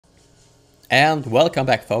And welcome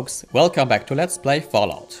back, folks. Welcome back to Let's Play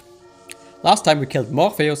Fallout. Last time we killed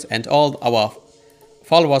Morpheus and all our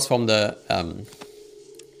followers from the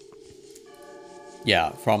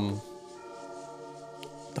from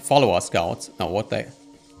the follower scouts. No, what they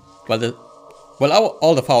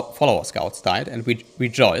all the follower scouts died, and we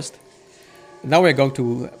rejoiced. Now we're going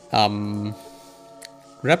to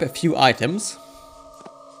grab a few items.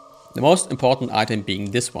 The most important item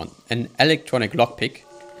being this one, an electronic lockpick,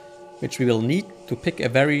 which we will need to pick a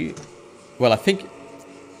very... well,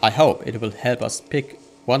 I hope it will help us pick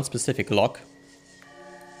one specific lock.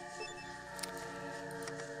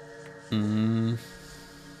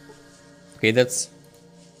 Okay, that's...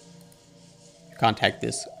 you can't hack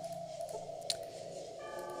this.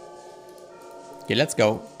 Okay, let's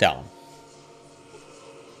go down.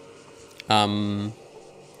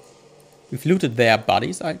 We've looted their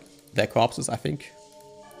bodies, their corpses, I think.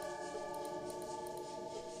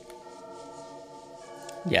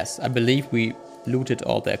 Yes, I believe we looted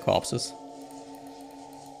all their corpses.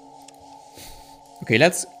 Okay,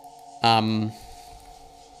 let's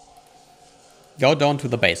go down to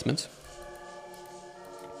the basement.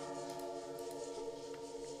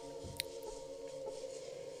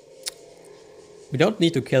 We don't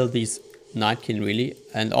need to kill these Nightkin really,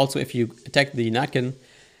 and also if you attack the Nightkin,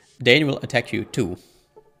 Dane will attack you too.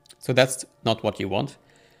 So that's not what you want.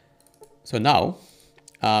 So now,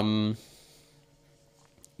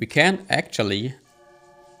 we can actually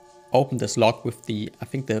open this lock with the, I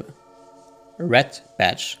think, the red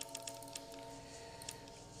badge.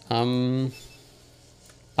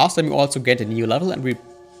 Last time we also get a new level, and we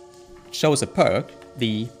chose a perk,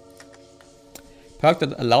 the perk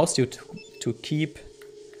that allows you to keep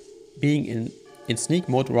being in sneak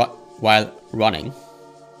mode while running.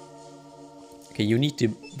 Okay, you need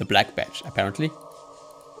the black badge, apparently.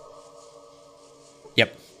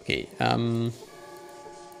 Yep, okay.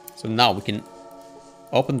 So now we can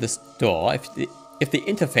open this door, if the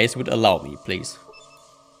interface would allow me, please.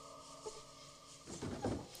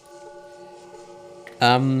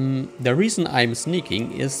 The reason I'm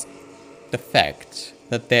sneaking is the fact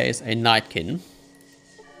that there is a Nightkin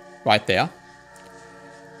right there.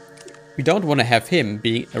 We don't want to have him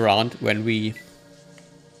being around when we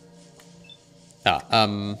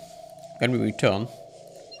return.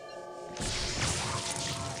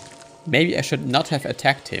 Maybe I should not have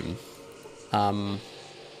attacked him.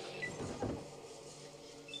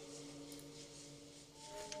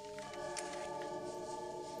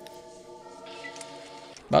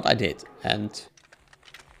 But I did, and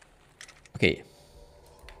okay.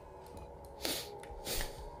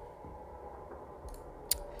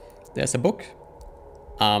 There's a book.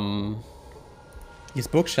 These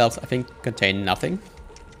bookshelves, I think, contain nothing.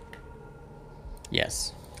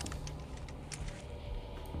 Yes.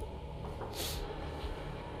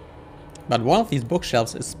 But one of these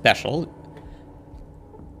bookshelves is special.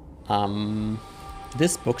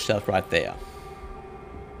 This bookshelf right there.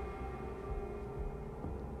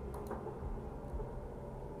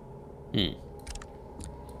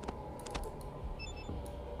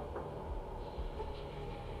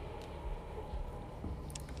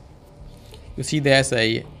 You see there's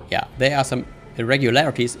there are some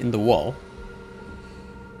irregularities in the wall.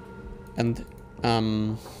 And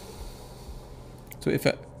so if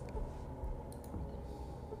I...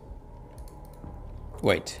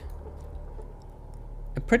 wait.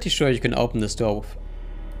 I'm pretty sure you can open this door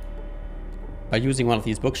by using one of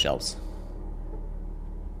these bookshelves.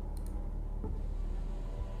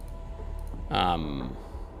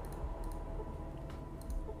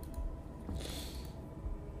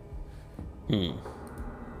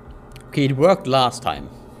 Okay, it worked last time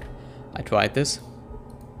I tried this.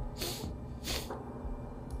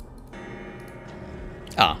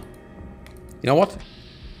 You know what?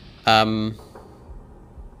 I'm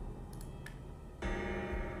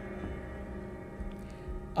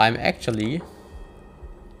actually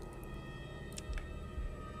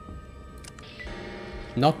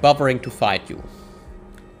not bothering to fight you.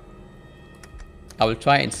 I will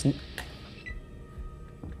try and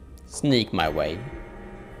sneak my way.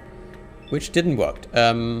 Which didn't work.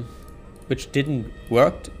 Which didn't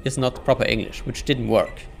work is not proper English. Which didn't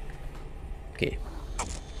work. Okay.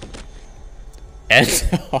 And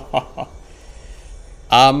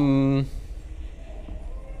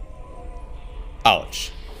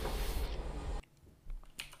ouch.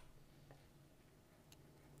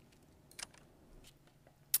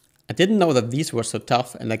 I didn't know that these were so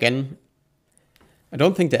tough, and again, I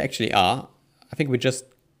don't think they actually are. I think we just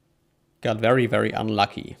got very, very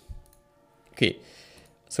unlucky. Okay,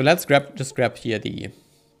 so let's just grab here the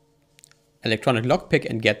electronic lockpick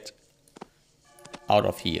and get out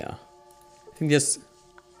of here. I think there's...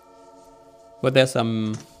 But there's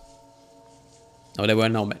some... No, there were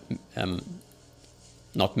no...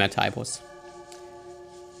 not mad typos.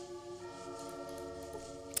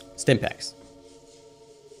 Stimpaks.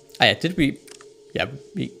 Ah yeah, did we... Yeah,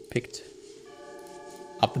 we picked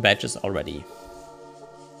up the badges already.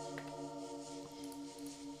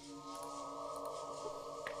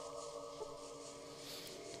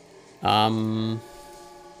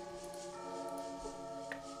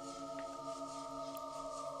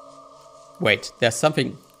 Wait, there's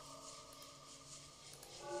something...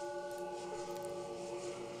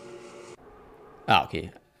 Ah,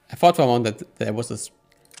 okay. I thought for a moment that there was this...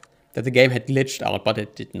 that the game had glitched out, but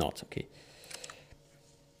it did not. Okay.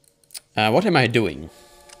 What am I doing?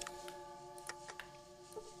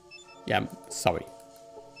 Yeah, I'm sorry.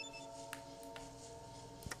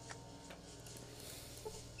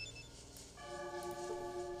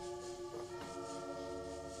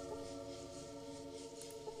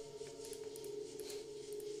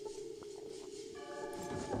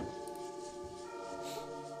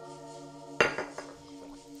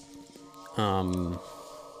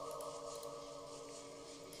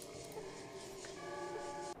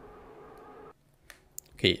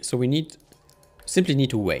 Okay, so we simply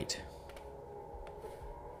need to wait.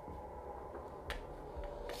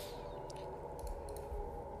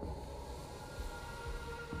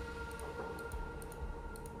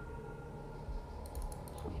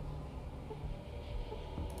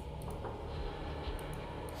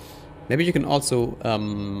 Maybe you can also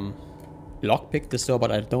lockpick this door,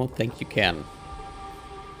 but I don't think you can.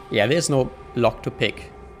 Yeah, there's no lock to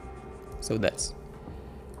pick, so that's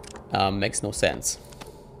makes no sense.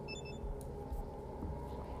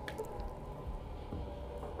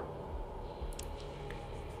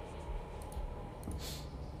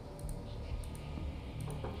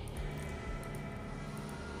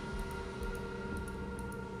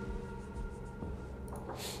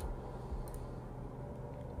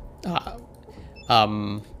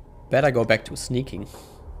 Better go back to sneaking.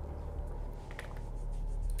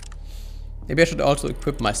 Maybe I should also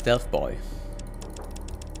equip my stealth boy.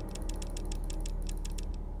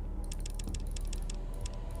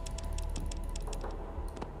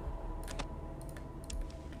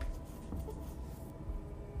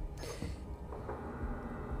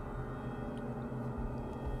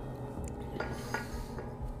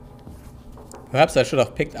 Perhaps I should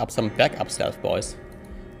have picked up some backup stealth boys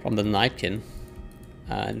from the Nightkin.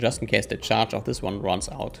 Just in case the charge of this one runs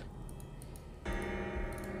out.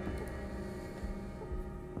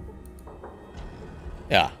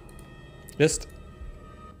 Yeah. Just...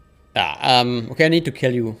 okay, I need to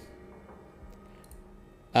kill you.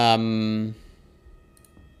 Okay.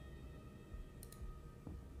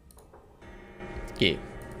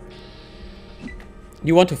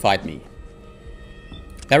 You want to fight me?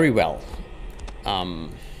 Very well.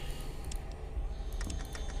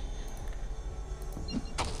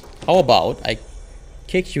 How about I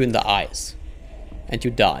kick you in the eyes and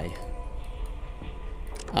you die?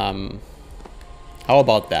 How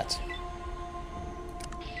about that?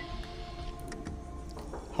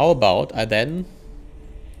 How about I then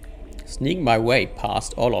sneak my way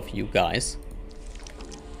past all of you guys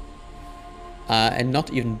and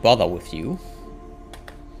not even bother with you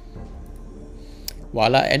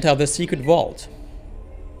while I enter the secret vault?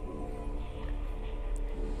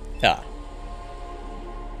 Yeah.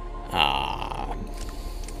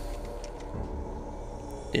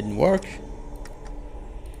 Didn't work.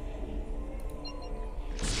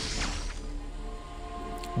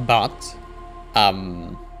 But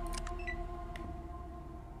the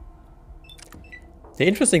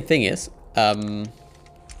interesting thing is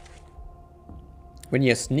when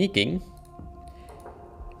you're sneaking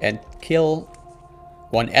and kill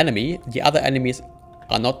one enemy, the other enemies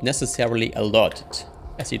are not necessarily alerted,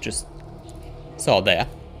 as you just saw there.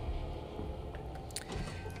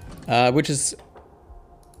 Which is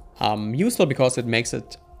useful because it makes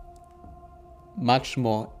it much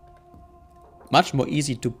more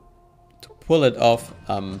easy to pull it off.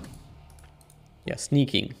 Yeah,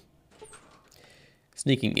 sneaking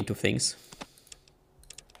into things.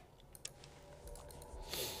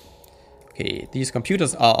 Okay, these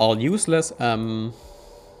computers are all useless. I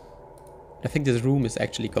think this room is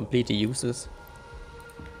actually completely useless.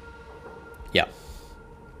 Yeah.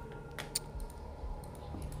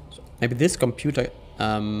 So maybe this computer...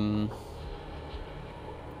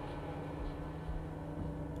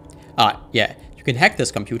 yeah, you can hack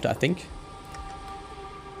this computer, I think.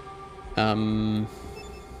 I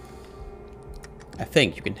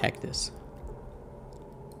think you can hack this.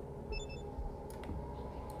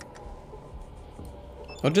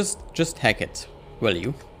 Or just hack it, will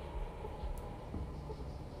you?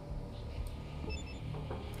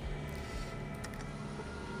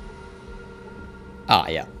 Ah,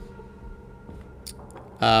 yeah.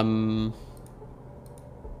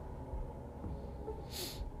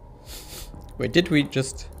 Wait, did we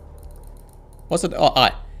just... Was it... Oh,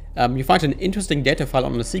 you find an interesting data file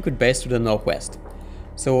on a secret base to the northwest.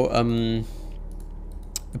 So,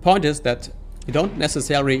 the point is that you don't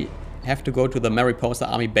necessarily have to go to the Mariposa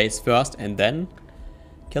army base first and then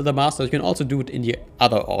kill the master. You can also do it in the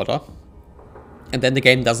other order. And then the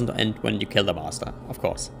game doesn't end when you kill the master, of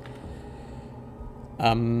course.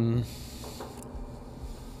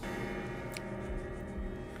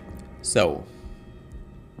 So.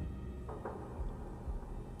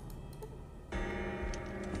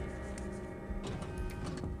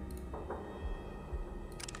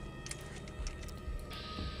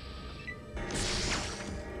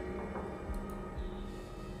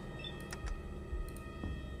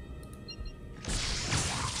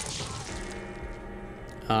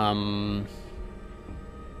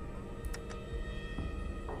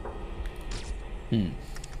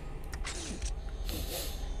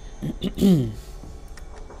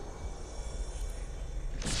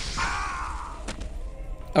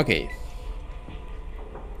 Okay.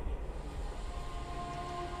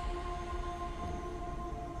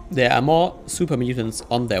 There are more super mutants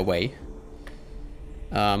on their way.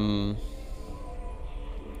 And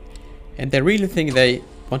they really think they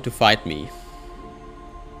want to fight me.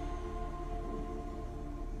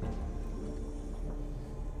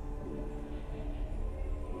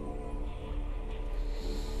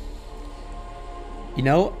 You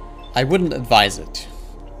know, I wouldn't advise it.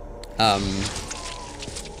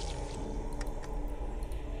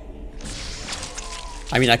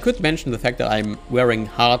 I mean, I could mention the fact that I'm wearing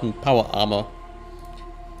hardened power armor.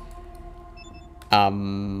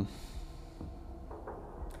 And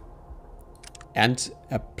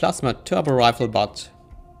a plasma turbo rifle, but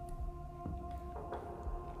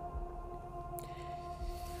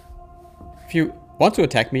if you want to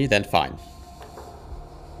attack me, then fine.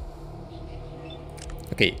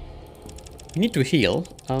 Okay, you need to heal.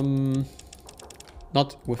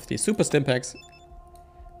 Not with the super stimpaks,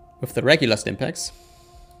 with the regular stimpaks.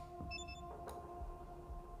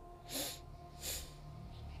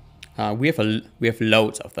 We have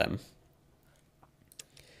loads of them.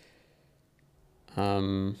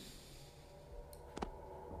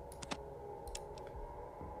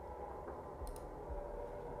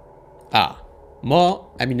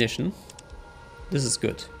 More ammunition. This is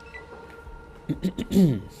good.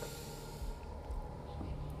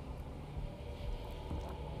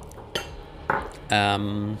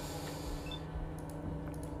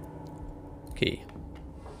 Okay.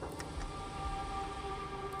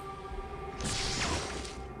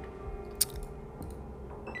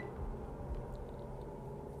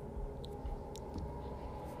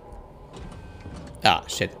 Ah,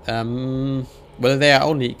 shit. Well, they are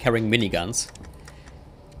only carrying miniguns.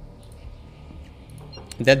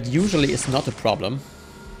 That usually is not a problem.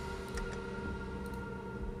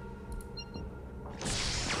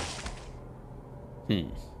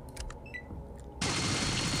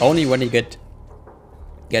 Only when you get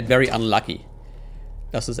very unlucky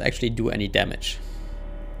does this actually do any damage.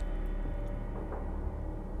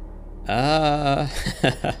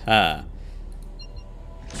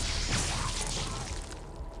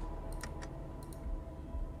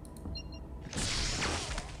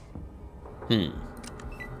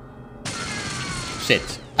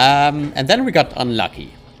 Shit. And then we got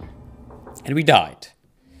unlucky. And we died.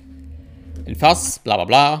 In fuss, blah blah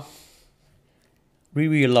blah. We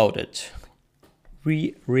reloaded.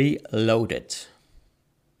 Reloaded.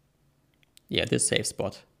 Yeah, this safe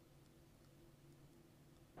spot.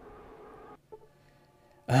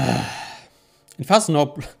 In fuss,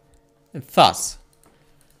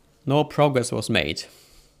 no progress was made.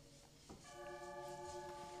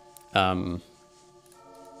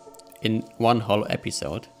 In one whole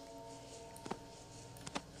episode.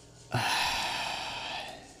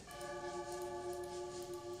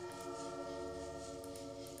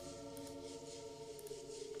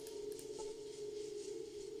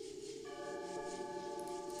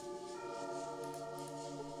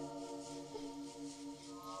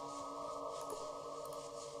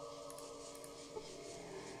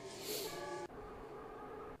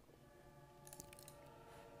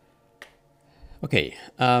 Okay,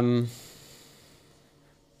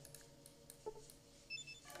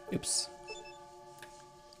 oops.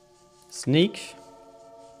 Sneak.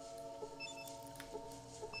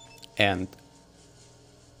 And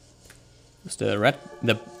with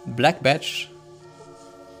the black badge,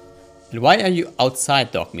 And why are you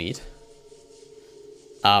outside, Dogmeat?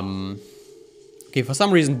 Okay, for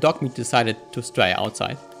some reason Dogmeat decided to stray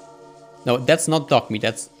outside. No, that's not Dogmeat,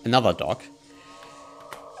 that's another dog.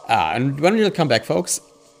 And when we'll come back, folks,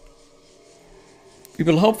 we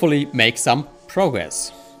will hopefully make some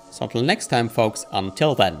progress. So until next time, folks,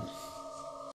 until then.